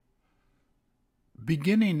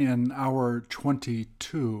Beginning in hour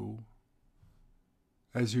 22,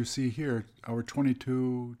 as you see here, hour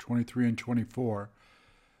 22, 23, and 24,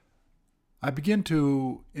 I begin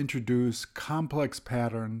to introduce complex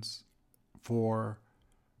patterns for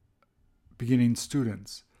beginning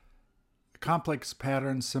students. Complex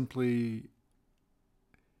pattern simply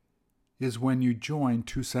is when you join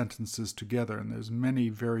two sentences together, and there's many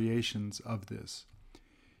variations of this.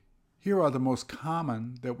 Here are the most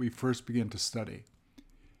common that we first begin to study.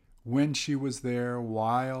 When she was there,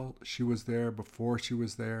 while she was there, before she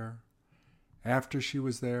was there, after she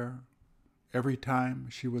was there, every time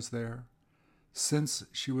she was there, since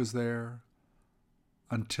she was there,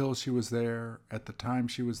 until she was there, at the time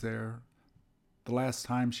she was there, the last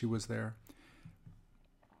time she was there.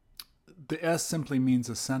 The S simply means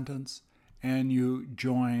a sentence, and you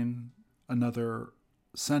join another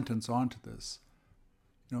sentence onto this.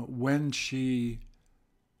 When she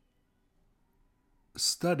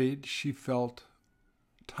studied, she felt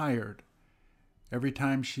tired. Every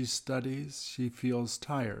time she studies, she feels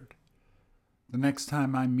tired. The next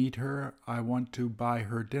time I meet her, I want to buy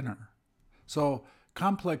her dinner. So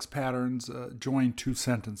complex patterns join two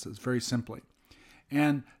sentences very simply.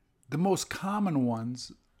 And the most common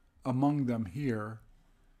ones among them here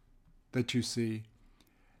that you see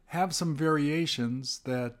have some variations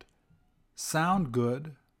that sound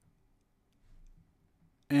good,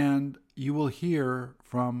 and you will hear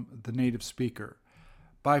from the native speaker.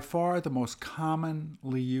 By far, the most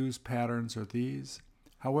commonly used patterns are these.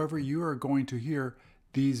 However, you are going to hear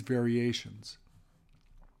these variations.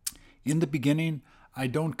 In the beginning, I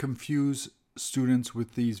don't confuse students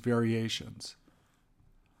with these variations.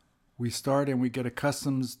 We start and we get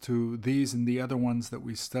accustomed to these and the other ones that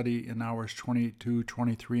we study in hours 22,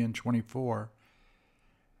 23, and 24.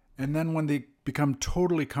 And then when they become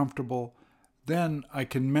totally comfortable, then I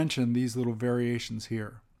can mention these little variations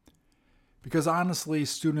here. Because honestly,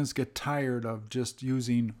 students get tired of just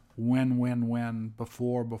using when,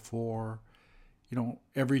 before,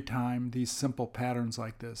 every time, these simple patterns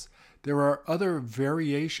like this. There are other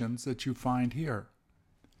variations that you find here.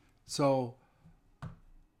 So,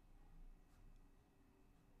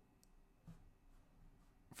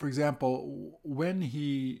 for example, when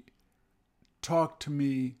he talked to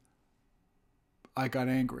me, I got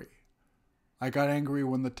angry. I got angry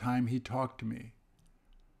when the time he talked to me.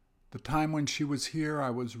 The time when she was here,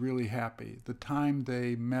 I was really happy. The time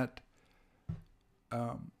they met,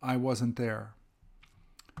 I wasn't there.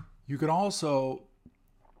 You can also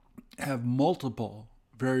have multiple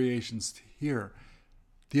variations here.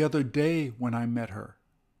 The other day when I met her,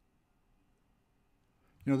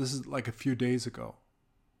 this is like a few days ago.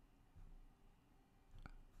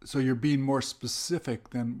 So you're being more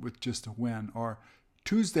specific than with just a when. Or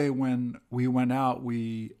Tuesday when we went out,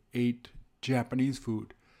 we ate Japanese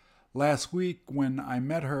food. Last week when I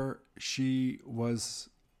met her, she was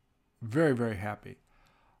very, very happy.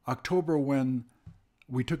 October when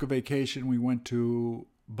we took a vacation, we went to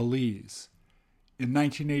Belize. In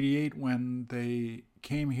 1988 when they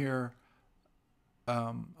came here,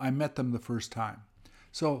 I met them the first time.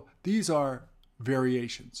 So these are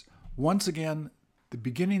variations. Once again, the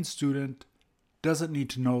beginning student doesn't need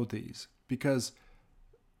to know these because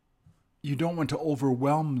you don't want to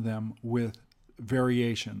overwhelm them with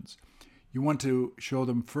variations. You want to show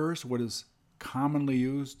them first what is commonly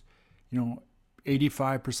used,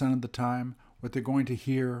 85% of the time, what they're going to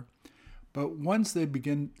hear. But once they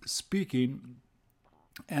begin speaking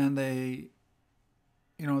and they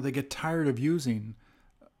get tired of using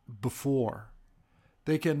before,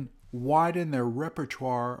 they can widen their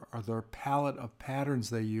repertoire or their palette of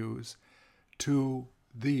patterns they use to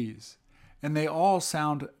these. And they all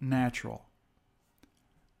sound natural.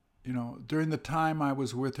 During the time I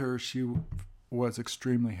was with her, she was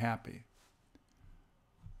extremely happy.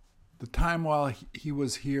 The time while he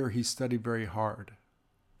was here, he studied very hard.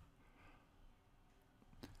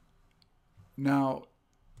 Now,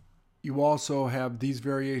 you also have these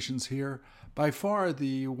variations here. By far,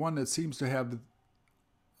 the one that seems to have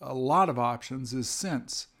a lot of options is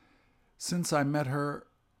since. Since I met her,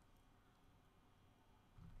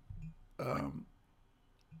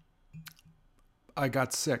 I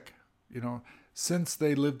got sick. Since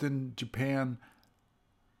they lived in Japan,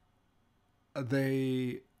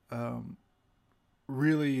 they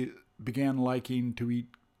really began liking to eat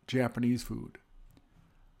Japanese food.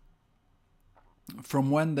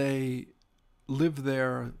 From when they lived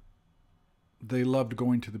there, they loved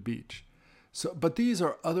going to the beach. But these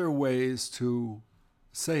are other ways to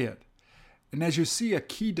say it. And as you see, a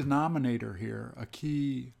key denominator here, a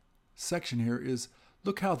key section here is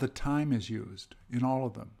look how the time is used in all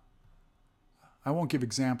of them. I won't give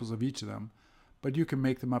examples of each of them, but you can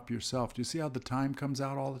make them up yourself. Do you see how the time comes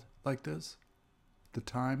out all like this? The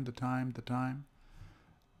time, the time, the time.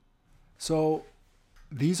 So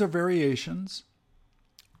these are variations.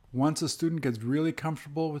 Once a student gets really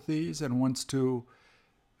comfortable with these and wants to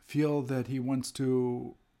feel that he wants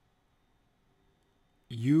to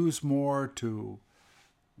use more to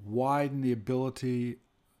widen the ability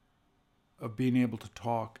of being able to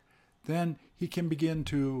talk, then he can begin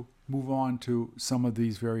to move on to some of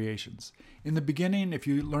these variations. In the beginning, if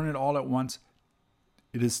you learn it all at once,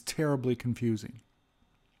 it is terribly confusing.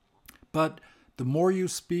 But the more you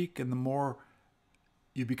speak and the more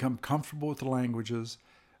you become comfortable with the languages,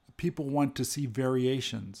 people want to see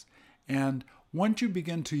variations. And once you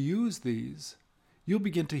begin to use these, you'll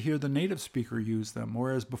begin to hear the native speaker use them,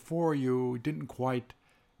 whereas before you didn't quite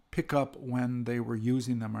pick up when they were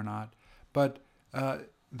using them or not. But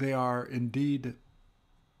they are indeed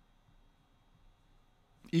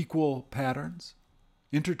equal patterns,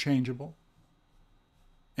 interchangeable,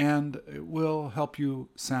 and it will help you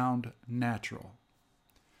sound natural.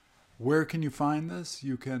 Where can you find this?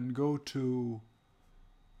 You can go to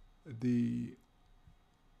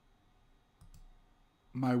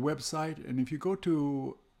my website, and if you go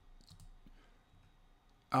to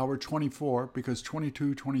hour 24, because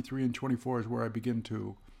 22, 23, and 24 is where I begin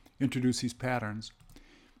to introduce these patterns.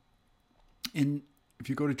 If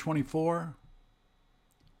you go to 24,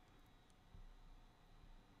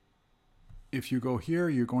 if you go here,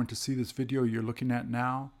 you're going to see this video you're looking at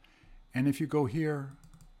now. And if you go here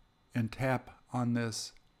and tap on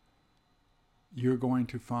this, you're going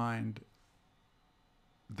to find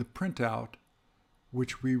the printout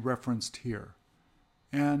which we referenced here.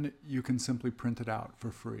 And you can simply print it out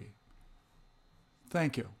for free.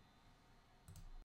 Thank you.